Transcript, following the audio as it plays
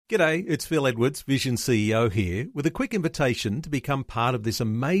G'day, it's Phil Edwards, Vision CEO here, with a quick invitation to become part of this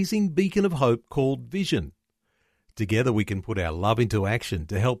amazing beacon of hope called Vision. Together we can put our love into action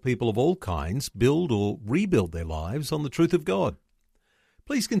to help people of all kinds build or rebuild their lives on the truth of God.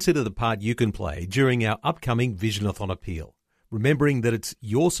 Please consider the part you can play during our upcoming Visionathon appeal, remembering that it's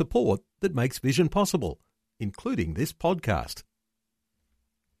your support that makes Vision possible, including this podcast.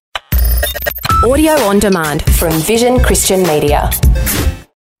 Audio on demand from Vision Christian Media.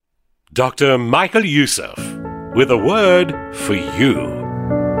 Dr. Michael Youssef, with a word for you.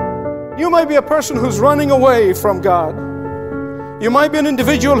 You might be a person who's running away from God. You might be an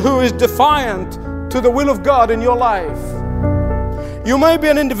individual who is defiant to the will of God in your life. You may be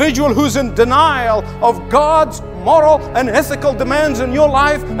an individual who's in denial of God's moral and ethical demands in your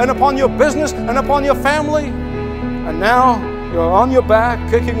life and upon your business and upon your family. And now you're on your back,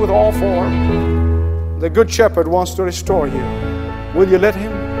 kicking with all four. The Good Shepherd wants to restore you. Will you let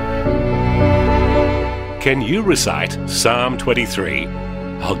Him? Can you recite Psalm 23?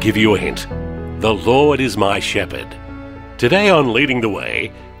 I'll give you a hint. The Lord is my shepherd. Today on Leading the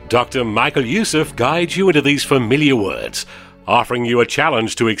Way, Dr. Michael Youssef guides you into these familiar words, offering you a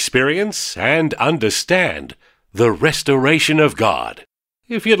challenge to experience and understand the restoration of God.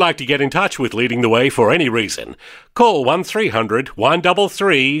 If you'd like to get in touch with Leading the Way for any reason, call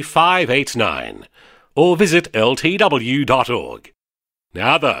 1300-133-589 or visit ltw.org.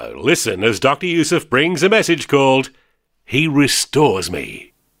 Now though, listen as Dr. Youssef brings a message called, He Restores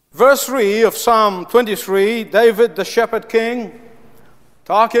Me. Verse 3 of Psalm 23, David the shepherd king,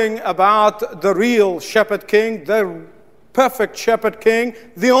 talking about the real shepherd king, the perfect shepherd king,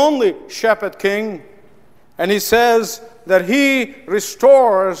 the only shepherd king. And he says that He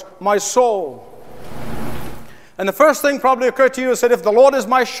restores my soul. And the first thing probably occurred to you is that if the Lord is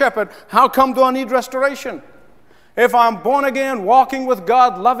my shepherd, how come do I need restoration? If I'm born again, walking with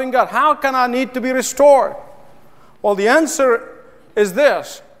God, loving God, how can I need to be restored? Well, the answer is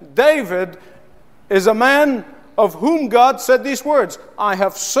this. David is a man of whom God said these words, I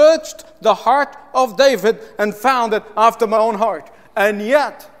have searched the heart of David and found it after my own heart. And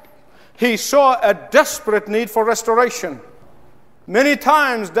yet, he saw a desperate need for restoration. Many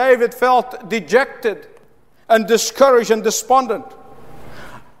times David felt dejected and discouraged and despondent.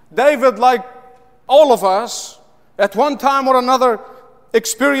 David, like all of us, at one time or another,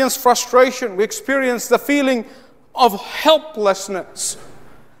 experienced frustration. We experienced the feeling of helplessness.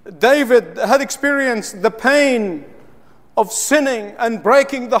 David had experienced the pain of sinning and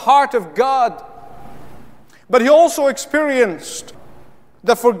breaking the heart of God. But he also experienced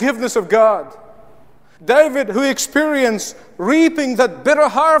the forgiveness of God. David, who experienced reaping that bitter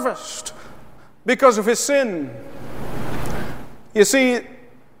harvest because of his sin. You see,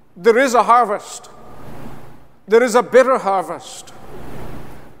 there is a harvest. There is a bitter harvest.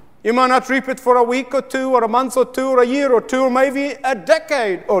 You might not reap it for a week or two, or a month or two, or a year or two, or maybe a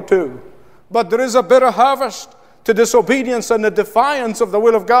decade or two. But there is a bitter harvest to disobedience and the defiance of the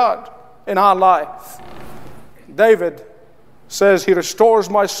will of God in our life. David says, He restores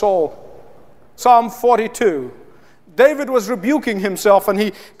my soul. Psalm 42. David was rebuking himself and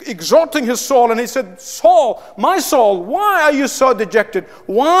he exhorting his soul, and he said, Saul, my soul, why are you so dejected?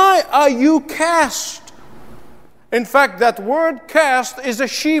 Why are you cast? In fact, that word cast is a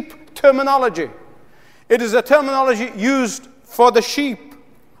sheep terminology. It is a terminology used for the sheep.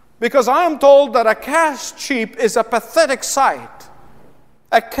 Because I am told that a cast sheep is a pathetic sight.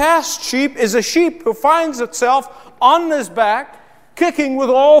 A cast sheep is a sheep who finds itself on his back, kicking with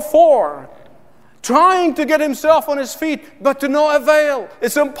all four, trying to get himself on his feet, but to no avail.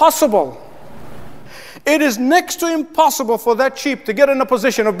 It's impossible. It is next to impossible for that sheep to get in a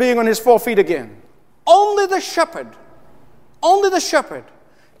position of being on his 4 feet again. Only the shepherd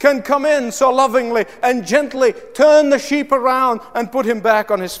can come in so lovingly and gently turn the sheep around and put him back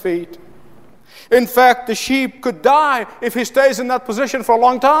on his feet. In fact, the sheep could die if he stays in that position for a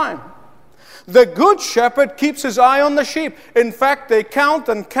long time. The good shepherd keeps his eye on the sheep. In fact, they count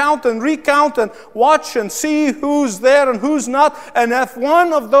and recount and watch and see who's there and who's not. And if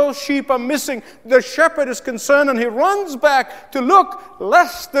one of those sheep are missing, the shepherd is concerned and he runs back to look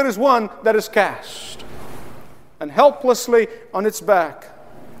lest there is one that is cast and helplessly on its back.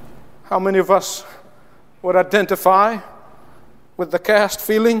 How many of us would identify with the cast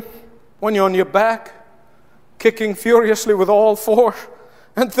feeling when you're on your back, kicking furiously with all four,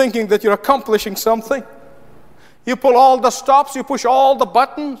 and thinking that you're accomplishing something? You pull all the stops, you push all the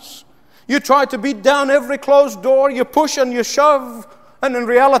buttons, you try to beat down every closed door, you push and you shove, and in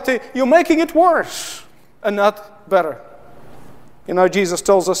reality, you're making it worse and not better. You know, Jesus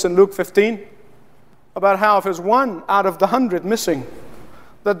tells us in Luke 15 about how if there's one out of the 100 missing,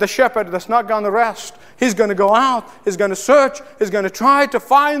 that the shepherd that's not going to rest, he's going to go out, he's going to search, he's going to try to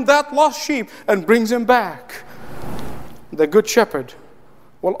find that lost sheep and brings him back. The good shepherd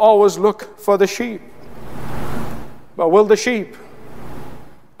will always look for the sheep. But will the sheep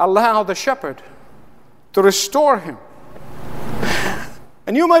allow the shepherd to restore him?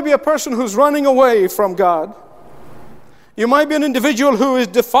 And you might be a person who's running away from God. You might be an individual who is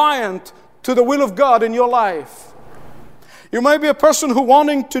defiant to the will of God in your life. You might be a person who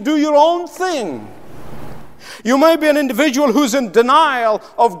wanting to do your own thing. You may be an individual who's in denial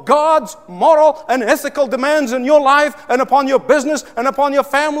of God's moral and ethical demands in your life and upon your business and upon your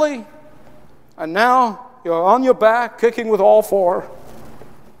family. And now you're on your back, kicking with all four.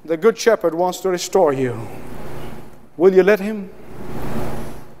 The good shepherd wants to restore you. Will you let him?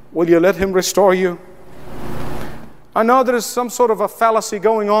 Will you let him restore you? I know there is some sort of a fallacy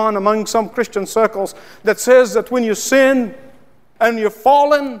going on among some Christian circles that says that when you sin and you're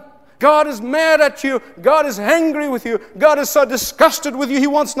fallen, God is mad at you, God is angry with you, God is so disgusted with you, He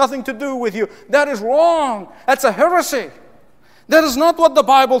wants nothing to do with you. That is wrong. That's a heresy. That is not what the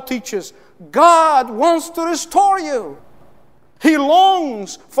Bible teaches. God wants to restore you. He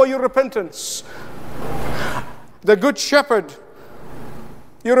longs for your repentance. The good shepherd,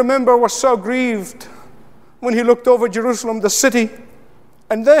 you remember, was so grieved when he looked over Jerusalem, the city,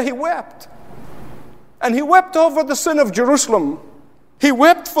 and there he wept. And he wept over the sin of Jerusalem. He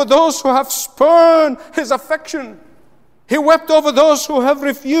wept for those who have spurned his affection. He wept over those who have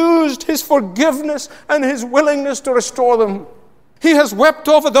refused his forgiveness and his willingness to restore them. He has wept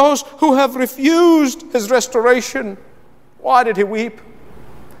over those who have refused his restoration. Why did he weep?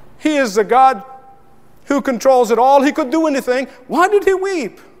 He is the God who controls it all. He could do anything. Why did he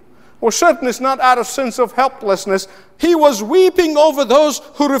weep? Well, certainly it's not out of sense of helplessness. He was weeping over those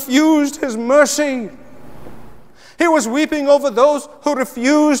who refused his mercy. He was weeping over those who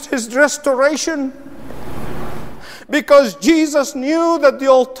refused his restoration. Because Jesus knew that the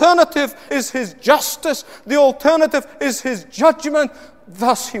alternative is his justice, the alternative is his judgment.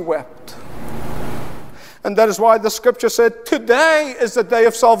 Thus he wept. And that is why the scripture said, today is the day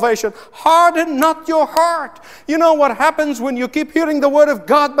of salvation. Harden not your heart. You know what happens when you keep hearing the word of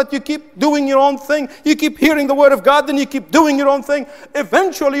God, but you keep doing your own thing? You keep hearing the word of God, then you keep doing your own thing.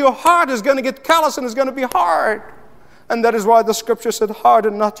 Eventually your heart is going to get callous and it's going to be hard. And that is why the scripture said,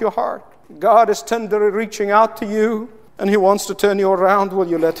 harden not your heart. God is tenderly reaching out to you, and He wants to turn you around. Will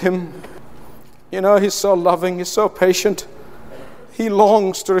you let Him? You know, He's so loving, He's so patient. He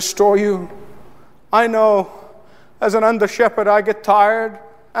longs to restore you. I know as an under shepherd I get tired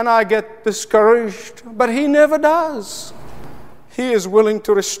and I get discouraged, but He never does. He is willing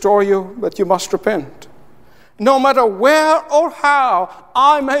to restore you, but you must repent. No matter where or how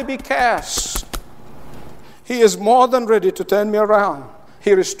I may be cast, He is more than ready to turn me around.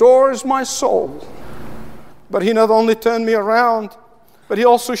 He restores my soul. But He not only turns me around, but He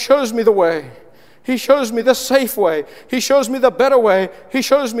also shows me the way. He shows me the safe way. He shows me the better way. He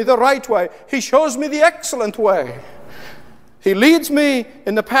shows me the right way. He shows me the excellent way. He leads me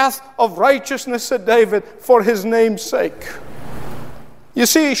in the path of righteousness, said David, for His name's sake. You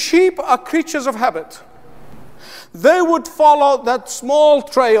see, sheep are creatures of habit. They would follow that small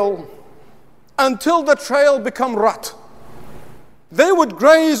trail until the trail becomes rut. They would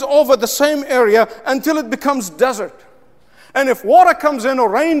graze over the same area until it becomes desert. And if water comes in or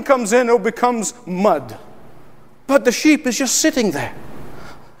rain comes in, it becomes mud. But the sheep is just sitting there.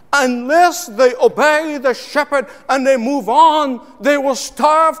 Unless they obey the shepherd and they move on, they will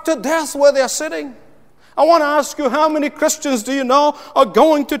starve to death where they're sitting. I want to ask you, how many Christians do you know are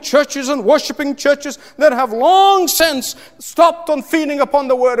going to churches and worshiping churches that have long since stopped on feeding upon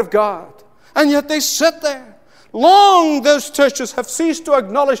the Word of God? And yet they sit there. Long those churches have ceased to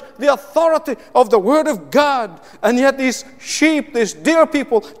acknowledge the authority of the Word of God. And yet these sheep, these dear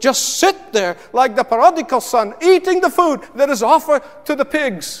people, just sit there like the prodigal son, eating the food that is offered to the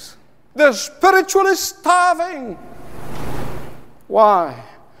pigs. They're spiritually starving. Why?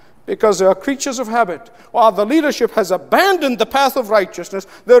 Because they are creatures of habit. While the leadership has abandoned the path of righteousness,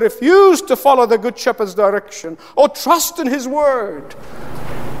 they refuse to follow the Good Shepherd's direction or trust in His Word.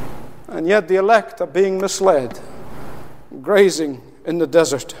 And yet the elect are being misled, grazing in the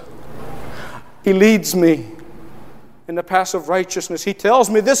desert. He leads me in the path of righteousness. He tells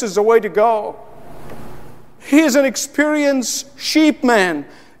me this is the way to go. He is an experienced sheep man.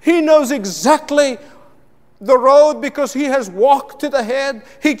 He knows exactly the road because he has walked to the head.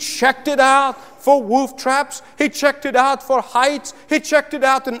 He checked it out for wolf traps. He checked it out for heights. He checked it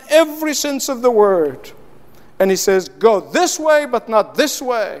out in every sense of the word. And he says, go this way, but not this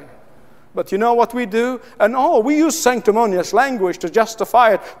way. But you know what we do? And we use sanctimonious language to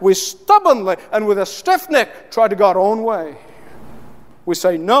justify it. We stubbornly and with a stiff neck try to go our own way. We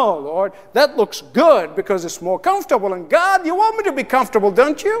say, no, Lord, that looks good because it's more comfortable. And God, you want me to be comfortable,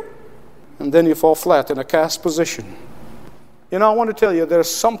 don't you? And then you fall flat in a cast position. You know, I want to tell you, there's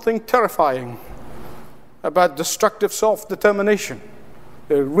something terrifying about destructive self-determination.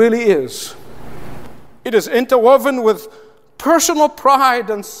 There really is. It is interwoven with personal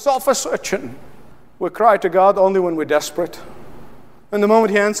pride and self-assertion. We cry to God only when we're desperate. And the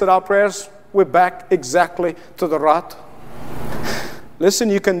moment He answered our prayers, we're back exactly to the rut. Listen,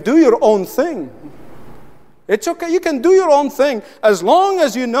 you can do your own thing. It's okay, you can do your own thing as long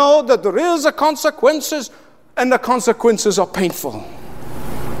as you know that there is a consequences and the consequences are painful.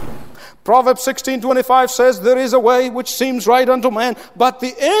 Proverbs 16:25 says, there is a way which seems right unto man, but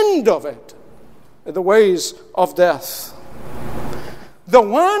the end of it are the ways of death. The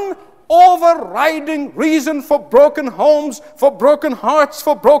one overriding reason for broken homes, for broken hearts,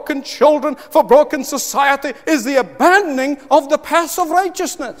 for broken children, for broken society is the abandoning of the path of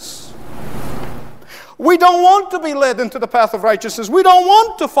righteousness. We don't want to be led into the path of righteousness. We don't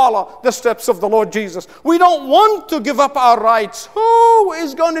want to follow the steps of the Lord Jesus. We don't want to give up our rights. Who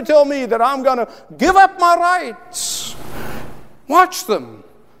is going to tell me that I'm going to give up my rights? Watch them.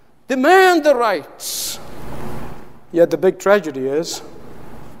 Demand the rights. Yet the big tragedy is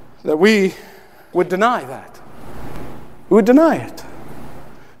that we would deny that. We would deny it.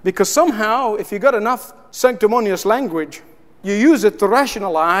 Because somehow, if you got enough sanctimonious language, you use it to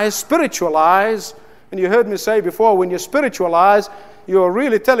rationalize, spiritualize. And you heard me say before, when you spiritualize, you're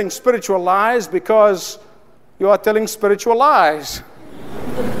really telling spiritual lies because you are telling spiritual lies.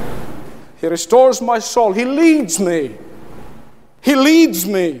 He restores my soul. He leads me. He leads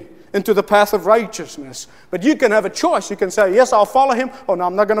me into the path of righteousness. But you can have a choice. You can say, yes, I'll follow Him, or no,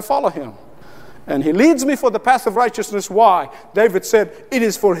 I'm not going to follow Him. And He leads me for the path of righteousness. Why? David said, it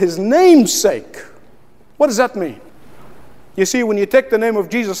is for His name's sake. What does that mean? You see, when you take the name of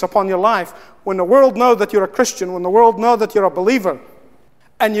Jesus upon your life, when the world knows that you're a Christian, when the world knows that you're a believer,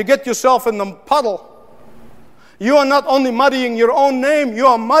 and you get yourself in the puddle, you are not only muddying your own name, you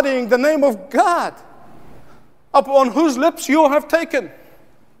are muddying the name of God, upon whose lips you have taken.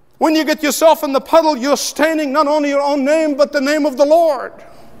 When you get yourself in the puddle, you're staining not only your own name, but the name of the Lord.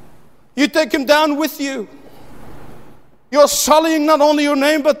 You take Him down with you. You're sullying not only your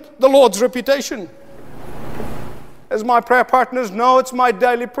name, but the Lord's reputation. As my prayer partners know, it's my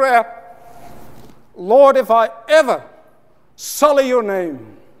daily prayer. Lord, if I ever sully your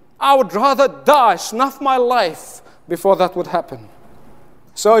name, I would rather die, snuff my life, before that would happen.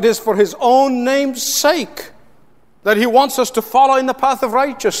 So it is for His own name's sake that He wants us to follow in the path of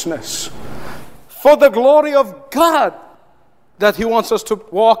righteousness. For the glory of God, that He wants us to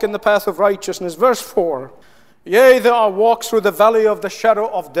walk in the path of righteousness. Verse 4, yea, though I walk through the valley of the shadow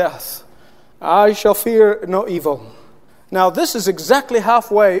of death, I shall fear no evil. Now, this is exactly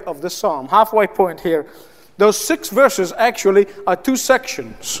halfway of the psalm, halfway point here. Those 6 verses actually are 2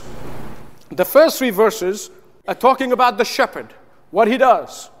 sections. The first 3 verses are talking about the shepherd, what He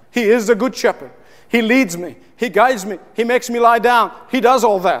does. He is the good shepherd. He leads me. He guides me. He makes me lie down. He does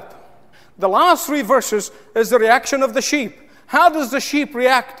all that. The last 3 verses is the reaction of the sheep. How does the sheep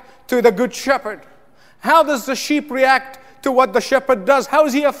react to the good shepherd? How does the sheep react to what the shepherd does? How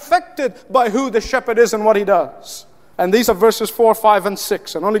is he affected by who the shepherd is and what he does? And these are verses 4, 5, and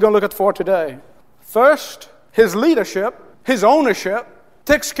 6. I'm only going to look at 4 today. First, his leadership, his ownership,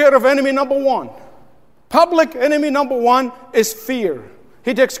 takes care of enemy number 1. Public enemy number 1 is fear.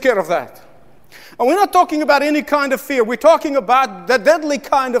 He takes care of that. And we're not talking about any kind of fear. We're talking about the deadly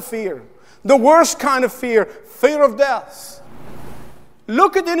kind of fear. The worst kind of fear. Fear of death.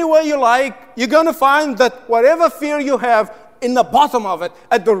 Look at any way you like. You're going to find that whatever fear you have, in the bottom of it,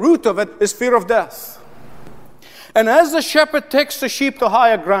 at the root of it, is fear of death. And as the shepherd takes the sheep to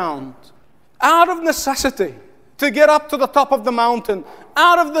higher ground, out of necessity, to get up to the top of the mountain,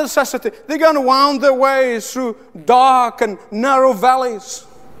 out of necessity, they're going to wound their ways through dark and narrow valleys,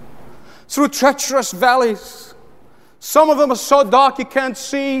 through treacherous valleys. Some of them are so dark you can't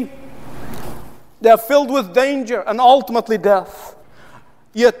see. They're filled with danger and ultimately death.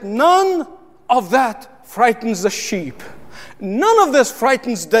 Yet none of that frightens the sheep. None of this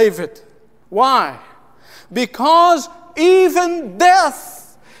frightens David. Why? Because even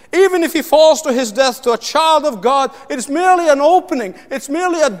death, even if he falls to his death to a child of God, it's merely an opening. It's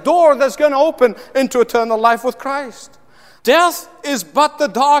merely a door that's going to open into eternal life with Christ. Death is but the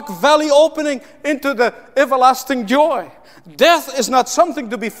dark valley opening into the everlasting joy. Death is not something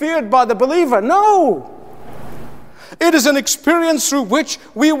to be feared by the believer. No. It is an experience through which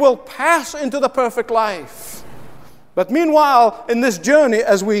we will pass into the perfect life. But meanwhile, in this journey,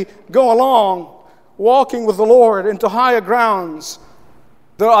 as we go along, walking with the Lord into higher grounds,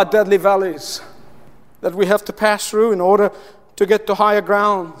 there are deadly valleys that we have to pass through in order to get to higher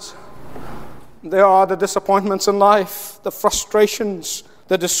grounds. There are the disappointments in life, the frustrations,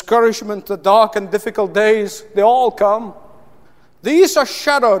 the discouragement, the dark and difficult days. They all come. These are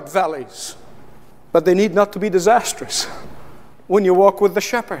shadowed valleys, but they need not to be disastrous when you walk with the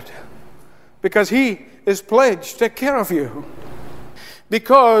shepherd, because he is pledged to take care of you,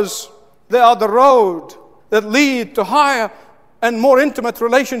 because they are the road that lead to higher and more intimate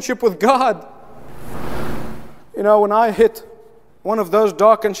relationship with God. You know, when I hit one of those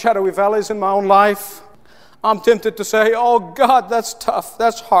dark and shadowy valleys in my own life, I'm tempted to say, oh God, that's tough,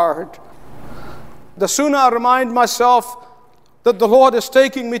 that's hard. The sooner I remind myself that the Lord is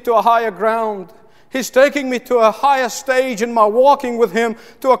taking me to a higher ground, He's taking me to a higher stage in my walking with Him,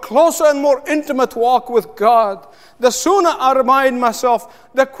 to a closer and more intimate walk with God, the sooner I remind myself,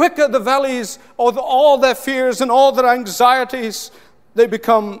 the quicker the valleys or all their fears and all their anxieties, they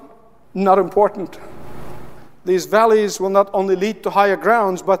become not important. These valleys will not only lead to higher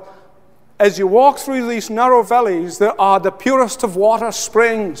grounds, but as you walk through these narrow valleys, there are the purest of water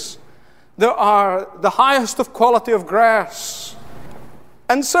springs. There are the highest of quality of grass.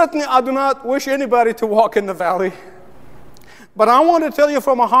 And certainly I do not wish anybody to walk in the valley. But I want to tell you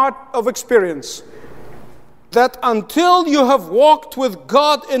from a heart of experience that until you have walked with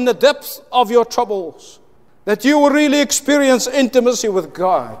God in the depths of your troubles, that you will really experience intimacy with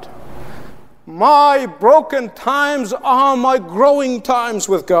God. My broken times are my growing times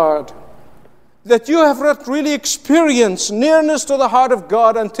with God. That you have not really experienced nearness to the heart of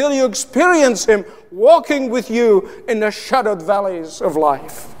God until you experience Him walking with you in the shadowed valleys of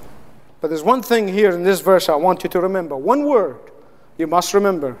life. But there's one thing here in this verse I want you to remember. One word you must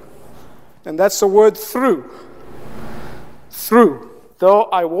remember. And that's the word through. Through. Though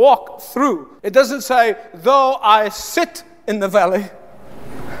I walk through. It doesn't say, though I sit in the valley.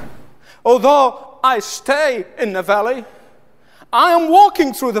 Although I stay in the valley, I am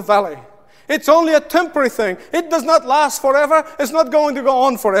walking through the valley. It's only a temporary thing. It does not last forever. It's not going to go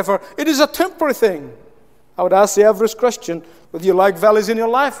on forever. It is a temporary thing. I would ask the average Christian, would you like valleys in your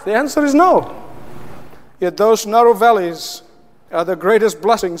life? The answer is no. Yet those narrow valleys are the greatest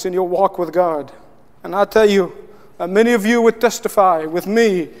blessings in your walk with God. And I tell you, many of you would testify with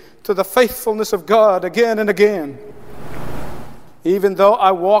me to the faithfulness of God again and again. Even though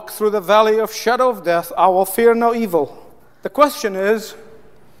I walk through the valley of shadow of death, I will fear no evil. The question is,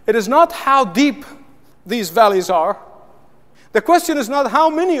 it is not how deep these valleys are. The question is not how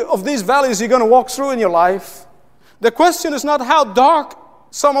many of these valleys you're going to walk through in your life. The question is not how dark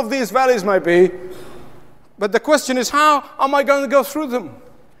some of these valleys might be. But the question is, how am I going to go through them?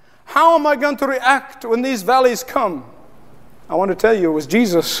 How am I going to react when these valleys come? I want to tell you, with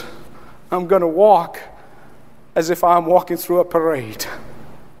Jesus, I'm going to walk as if I'm walking through a parade.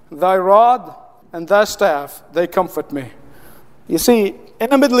 Thy rod and thy staff, they comfort me. You see, in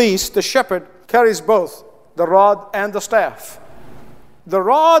the Middle East, the shepherd carries both the rod and the staff. The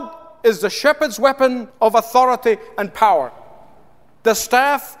rod is the shepherd's weapon of authority and power. The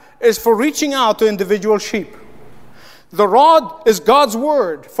staff is for reaching out to individual sheep. The rod is God's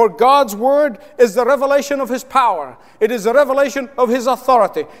word, for God's word is the revelation of His power. It is the revelation of His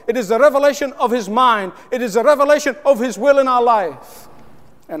authority. It is the revelation of His mind. It is the revelation of His will in our life.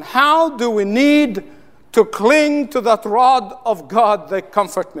 And how do we need to cling to that rod of God that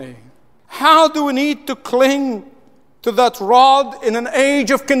comfort me? How do we need to cling to that rod in an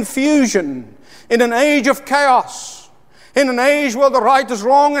age of confusion, in an age of chaos, in an age where the right is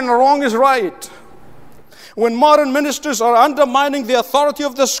wrong and the wrong is right? When modern ministers are undermining the authority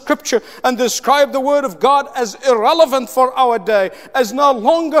of the Scripture and describe the Word of God as irrelevant for our day, as no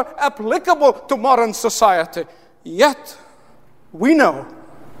longer applicable to modern society, yet we know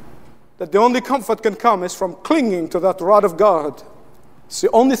that the only comfort can come is from clinging to that rod of God. It's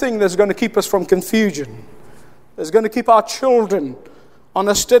the only thing that's going to keep us from confusion. That's going to keep our children on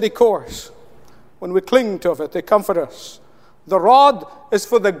a steady course. When we cling to it, they comfort us. The rod is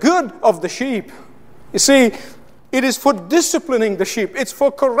for the good of the sheep. You see, it is for disciplining the sheep. It's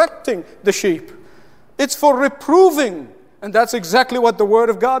for correcting the sheep. It's for reproving. And that's exactly what the Word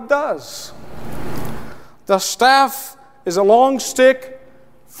of God does. The staff is a long stick,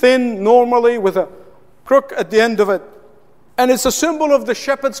 thin normally with a crook at the end of it. And it's a symbol of the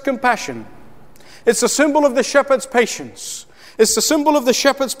shepherd's compassion. It's a symbol of the shepherd's patience. It's the symbol of the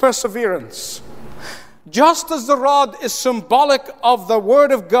shepherd's perseverance. Just as the rod is symbolic of the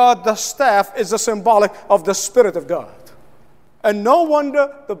Word of God, the staff is a symbolic of the Spirit of God. And no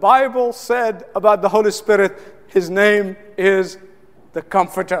wonder the Bible said about the Holy Spirit, His name is the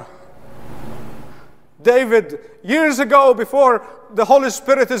Comforter. David, years ago, before the Holy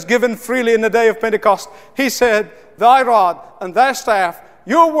Spirit is given freely in the day of Pentecost, he said, thy rod and thy staff,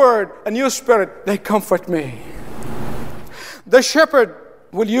 your word and your spirit, they comfort me. The shepherd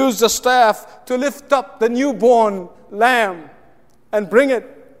will use the staff to lift up the newborn lamb and bring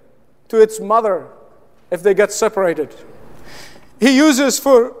it to its mother if they get separated. He uses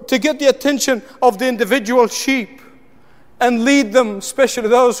to get the attention of the individual sheep and lead them, especially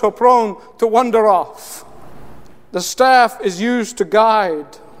those who are prone to wander off. The staff is used to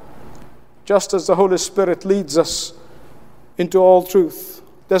guide, just as the Holy Spirit leads us into all truth.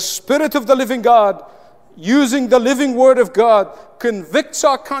 The Spirit of the living God, using the living Word of God, convicts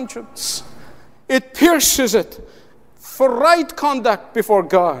our conscience. It pierces it for right conduct before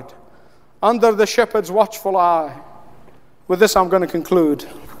God, under the shepherd's watchful eye. With this, I'm going to conclude.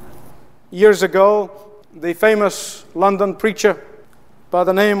 Years ago, the famous London preacher by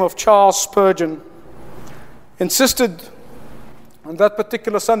the name of Charles Spurgeon insisted on that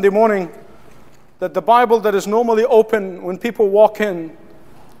particular Sunday morning that the Bible that is normally open when people walk in,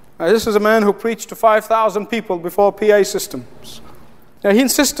 this is a man who preached to 5,000 people before PA systems. Now, he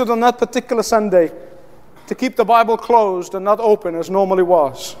insisted on that particular Sunday to keep the Bible closed and not open as normally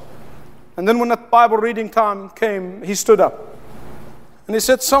was. And then when that Bible reading time came, he stood up. And he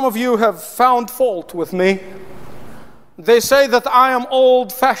said, some of you have found fault with me. They say that I am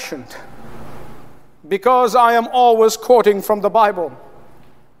old-fashioned because I am always quoting from the Bible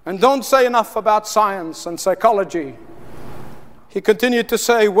and don't say enough about science and psychology. He continued to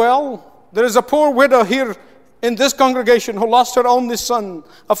say, well, there is a poor widow here in this congregation who lost her only son,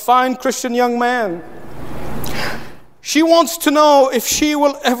 a fine Christian young man. She wants to know if she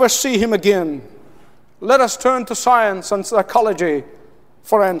will ever see him again. Let us turn to science and psychology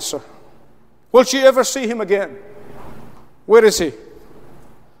for answer. Will she ever see him again? Where is he?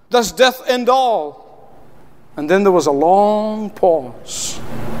 Does death end all? And then there was a long pause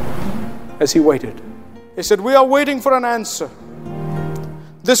as he waited. He said, we are waiting for an answer.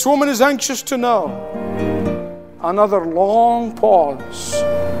 This woman is anxious to know. Another long pause.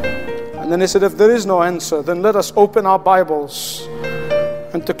 And then he said, if there is no answer, then let us open our Bibles.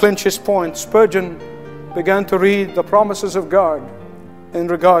 And to clinch his point, Spurgeon began to read the promises of God in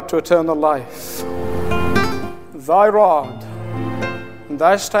regard to eternal life. Thy rod and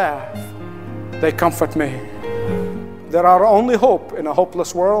thy staff, they comfort me. There are only hope in a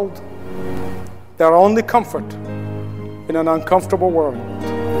hopeless world. There are only comfort in an uncomfortable world.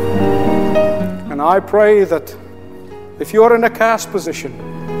 And I pray that if you are in a cast position,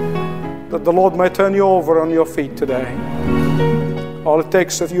 that the Lord may turn you over on your feet today. All it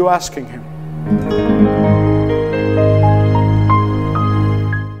takes is you asking Him.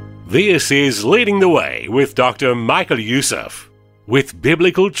 This is Leading the Way with Dr. Michael Youssef, with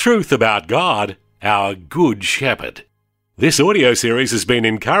biblical truth about God, our Good Shepherd. This audio series has been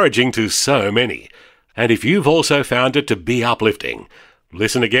encouraging to so many, and if you've also found it to be uplifting,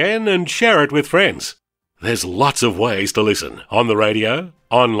 listen again and share it with friends. There's lots of ways to listen on the radio,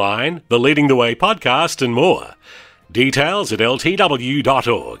 online, the Leading the Way podcast, and more. Details at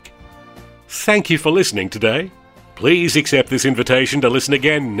ltw.org. Thank you for listening today. Please accept this invitation to listen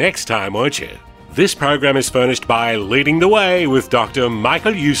again next time, won't you? This program is furnished by Leading the Way with Dr.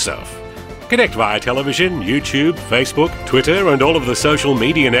 Michael Youssef. Connect via television, YouTube, Facebook, Twitter, and all of the social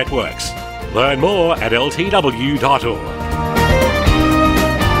media networks. Learn more at ltw.org.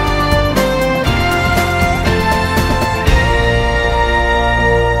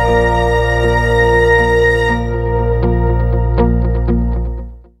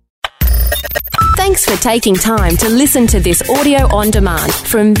 Thanks for taking time to listen to this audio on demand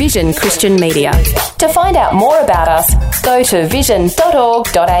from Vision Christian Media. To find out more about us, go to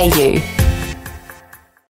vision.org.au.